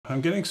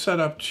I'm getting set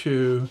up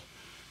to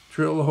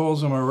drill the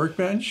holes on my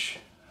workbench,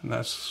 and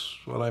that's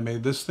what I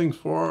made this thing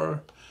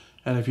for.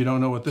 And if you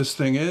don't know what this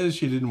thing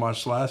is, you didn't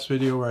watch the last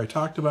video where I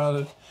talked about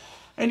it,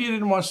 and you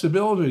didn't watch the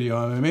build video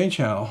on my main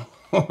channel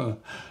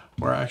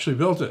where I actually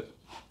built it.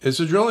 It's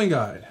a drilling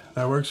guide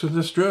that works with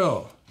this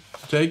drill.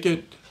 Take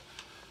it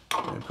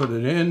and put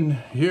it in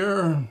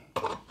here,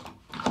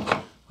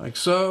 like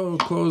so.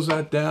 Close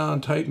that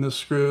down, tighten the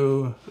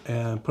screw,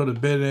 and put a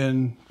bit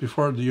in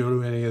before you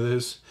do any of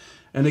this,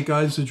 and it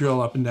guides the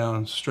drill up and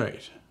down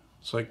straight,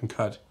 so I can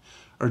cut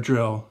or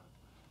drill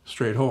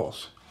straight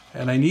holes.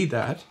 And I need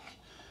that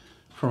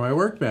for my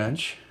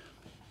workbench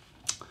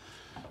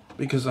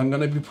because I'm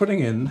going to be putting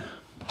in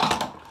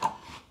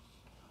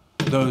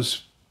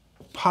those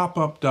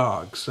pop-up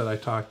dogs that I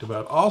talked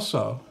about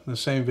also in the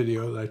same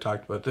video that I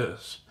talked about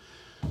this.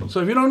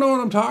 So if you don't know what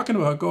I'm talking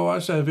about, go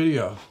watch that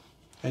video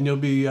and you'll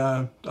be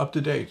up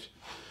to date.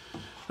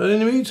 But in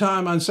the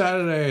meantime, on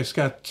Saturday, I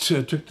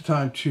took the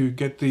time to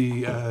get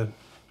the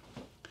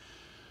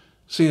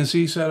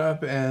CNC set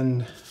up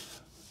and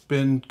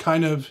been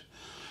kind of,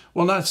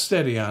 well, not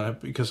steady on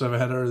it because I've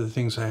had other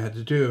things I had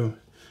to do.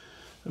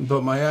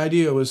 But my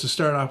idea was to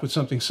start off with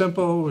something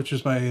simple, which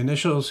is my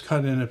initials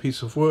cut in a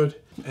piece of wood.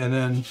 And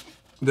then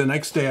the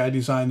next day I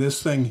designed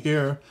this thing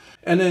here.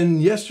 And then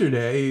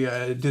yesterday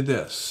I did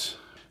this.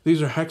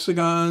 These are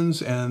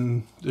hexagons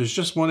and there's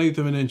just 1/8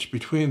 of an inch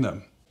between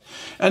them.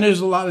 And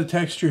there's a lot of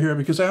texture here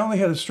because I only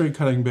had a straight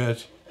cutting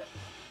bit.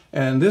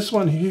 And this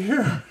one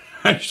here,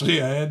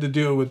 actually I had to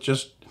deal with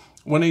just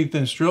 1/8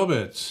 inch drill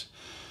bits,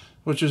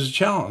 which is a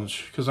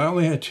challenge because I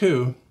only had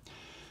 2.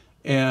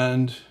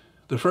 And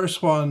the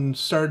first one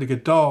started to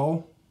get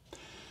dull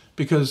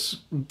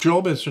because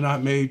drill bits are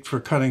not made for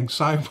cutting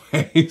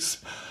sideways,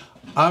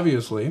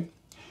 obviously.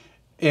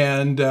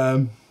 And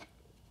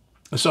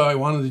so I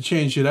wanted to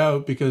change it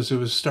out because it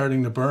was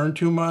starting to burn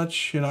too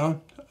much, you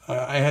know.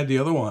 I had the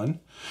other one.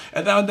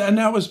 And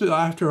that was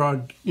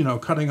after, you know,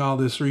 cutting all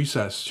this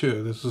recess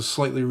too. This was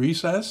slightly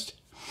recessed.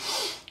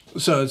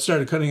 So it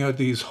started cutting out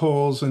these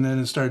holes and then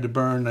it started to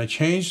burn. And I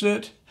changed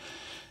it.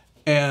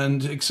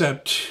 And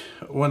except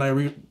when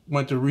I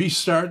went to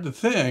restart the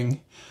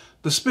thing,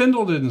 the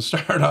spindle didn't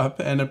start up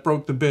and it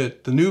broke the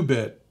bit, the new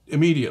bit,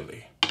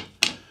 immediately.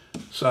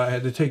 So I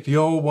had to take the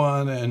old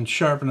one and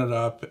sharpen it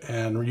up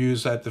and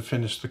use that to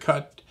finish the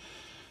cut.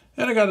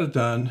 And I got it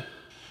done.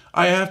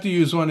 I have to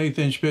use 1/8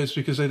 inch bits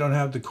because I don't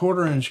have the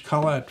 1/4 inch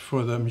collet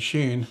for the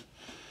machine.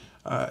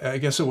 I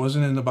guess it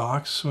wasn't in the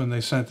box when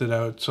they sent it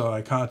out, so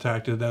I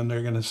contacted them.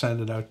 They're going to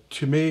send it out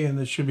to me, and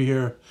it should be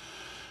here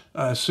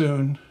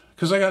soon.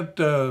 Because I got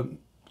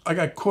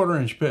 1/4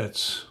 inch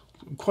bits,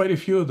 quite a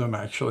few of them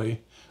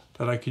actually,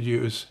 that I could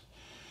use,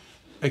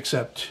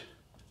 except,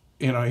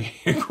 you know, a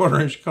 1/4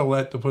 inch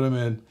collet to put them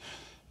in,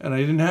 and I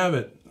didn't have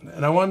it.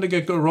 And I wanted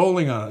to go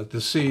rolling on it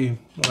to see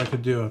what I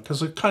could do,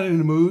 because I'm kind of in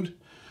the mood,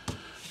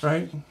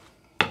 right?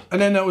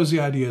 And then that was the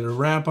idea, to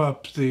ramp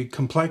up the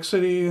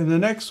complexity. And the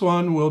next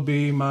one will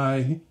be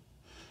my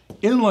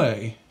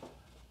inlay.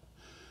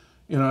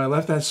 You know, I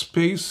left that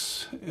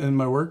space in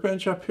my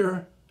workbench up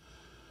here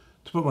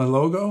to put my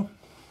logo,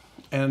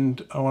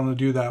 and I want to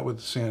do that with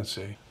the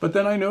CNC. But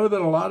then I know that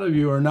a lot of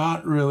you are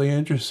not really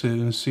interested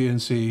in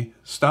CNC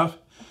stuff.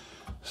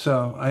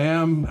 So I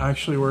am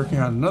actually working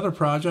on another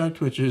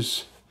project, which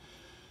is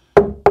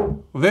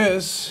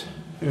this,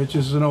 which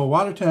is an old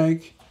water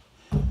tank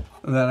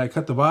that I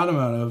cut the bottom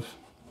out of.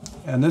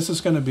 And this is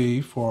going to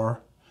be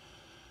for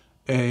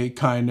a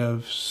kind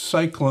of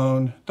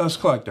Cyclone dust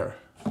collector.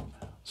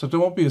 So there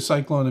won't be a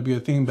Cyclone, it'll be a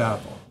theme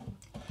baffle.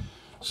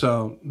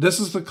 So this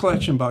is the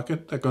collection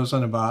bucket that goes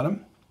on the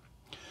bottom.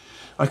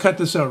 I cut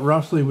this out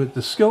roughly with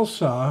the skill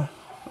saw,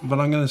 but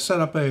I'm going to set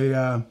up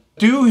a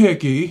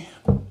doohickey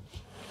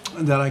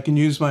that I can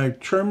use my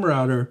trim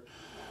router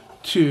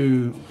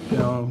to, you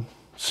know,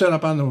 set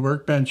up on the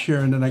workbench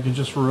here, and then I can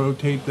just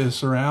rotate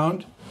this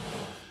around,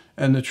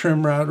 and the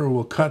trim router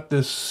will cut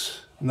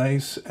this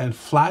nice and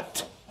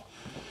flat.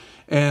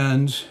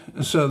 And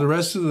so the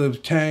rest of the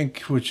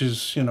tank, which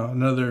is, you know,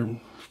 another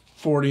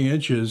 40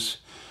 inches,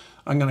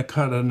 I'm going to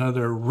cut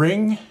another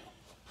ring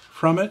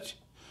from it.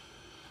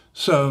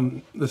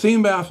 So the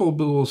theme baffle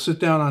will sit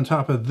down on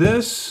top of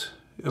this.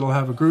 It'll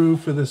have a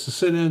groove for this to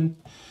sit in.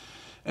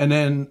 And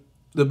then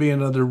there'll be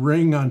another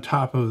ring on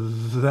top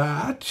of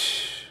that.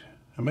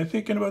 Am I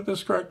thinking about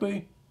this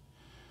correctly?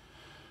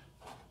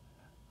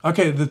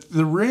 Okay,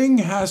 the ring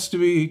has to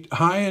be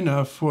high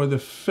enough for the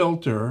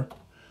filter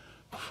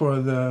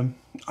for the...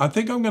 I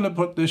think I'm going to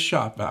put this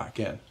shot back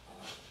in.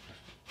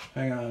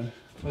 Hang on.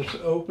 Let's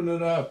open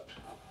it up.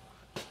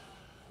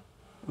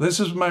 This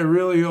is my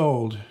really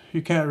old...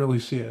 You can't really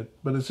see it,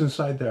 but it's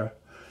inside there.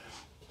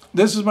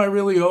 This is my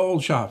really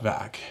old shop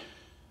vac.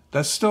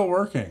 That's still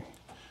working.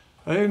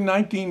 I did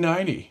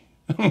 1990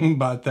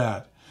 about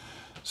that.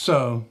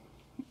 So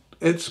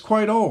it's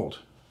quite old.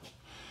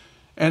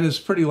 And it's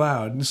pretty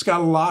loud. It's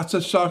got lots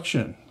of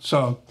suction.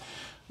 So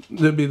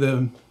there'll be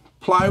the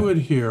plywood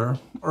here,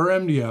 or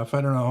MDF,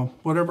 I don't know,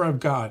 whatever I've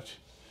got.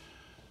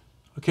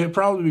 Okay, it'll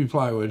probably be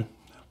plywood.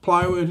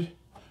 Plywood,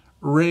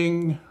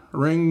 ring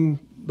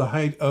the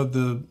height of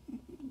the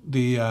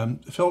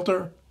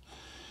filter,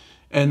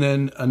 and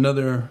then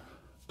another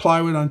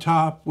plywood on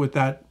top with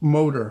that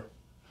motor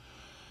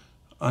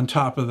on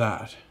top of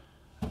that.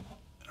 All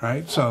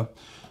right, so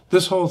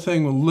this whole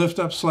thing will lift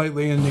up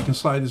slightly and you can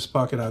slide this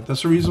bucket out.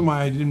 That's the reason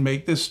why I didn't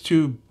make this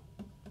too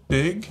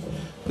big.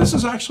 This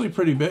is actually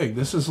pretty big.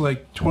 This is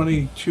like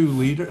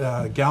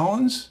 22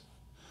 gallons,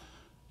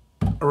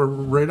 or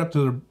right up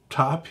to the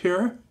top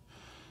here,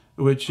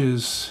 which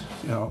is,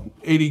 you know,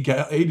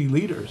 80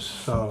 liters.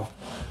 So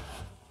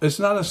it's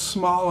not a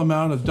small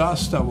amount of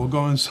dust that will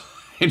go inside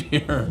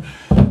here.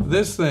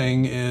 This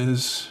thing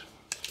is,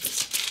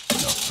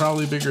 you know,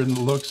 probably bigger than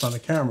it looks on the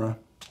camera.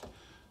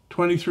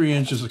 23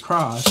 inches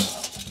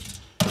across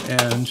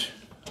and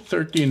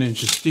 13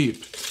 inches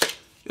deep.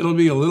 It'll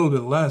be a little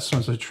bit less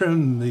once I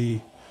trim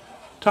the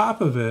top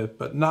of it,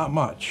 but not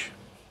much.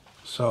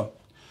 So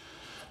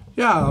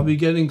yeah, I'll be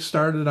getting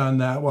started on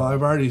that. Well,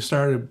 I've already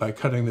started by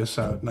cutting this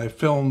out, and I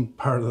filmed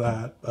part of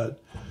that,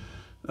 but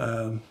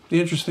the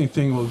interesting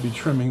thing will be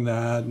trimming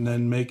that and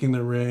then making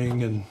the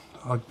ring, and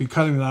I'll be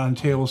cutting it on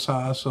table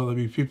saw, so there'll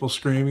be people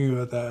screaming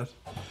about that.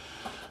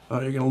 Oh,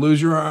 you're gonna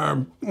lose your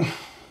arm.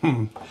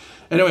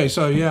 Anyway,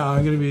 so yeah,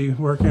 I'm gonna be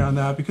working on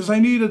that because I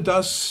need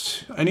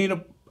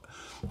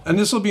and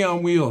this will be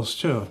on wheels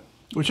too,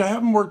 which I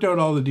haven't worked out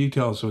all the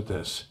details with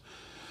this.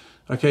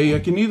 Okay, I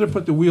can either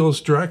put the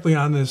wheels directly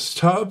on this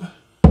tub,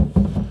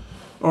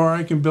 or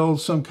I can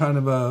build some kind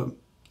of a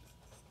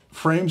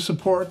frame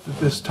support that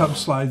this tub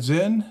slides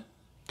in,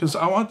 because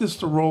I want this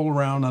to roll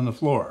around on the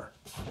floor.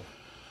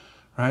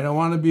 Right, I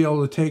want to be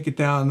able to take it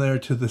down there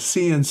to the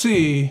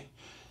CNC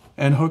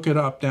and hook it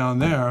up down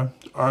there,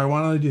 or I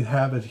wanted to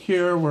have it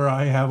here where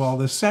I have all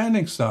this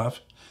sanding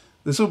stuff.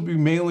 This will be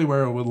mainly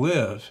where it would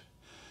live,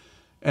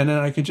 and then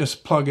I can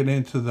just plug it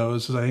into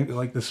those,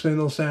 like the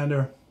spindle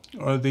sander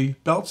or the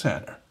belt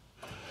sander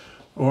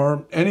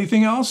or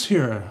anything else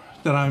here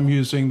that I'm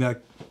using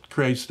that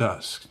creates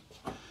dust.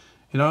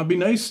 You know, it'd be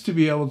nice to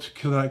be able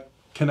to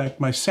connect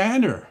my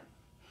sander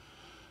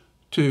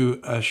to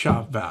a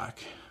shop vac,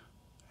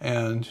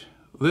 and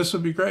this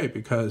would be great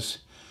because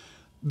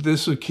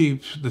this would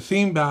keep the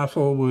theme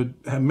baffle, would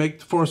make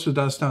the force of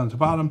dust down at the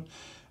bottom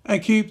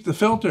and keep the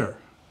filter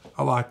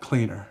a lot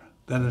cleaner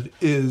than it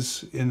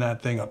is in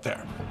that thing up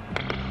there.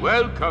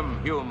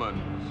 Welcome,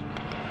 humans.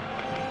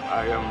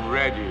 I am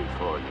ready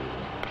for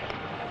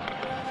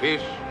you.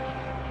 Fish,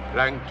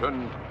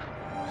 plankton,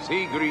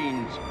 sea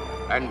greens,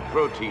 and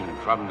protein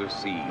from the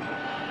sea.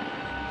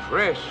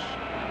 Fresh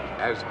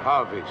as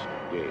harvest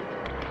day.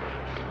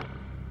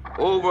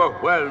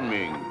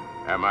 Overwhelming,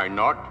 am I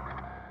not?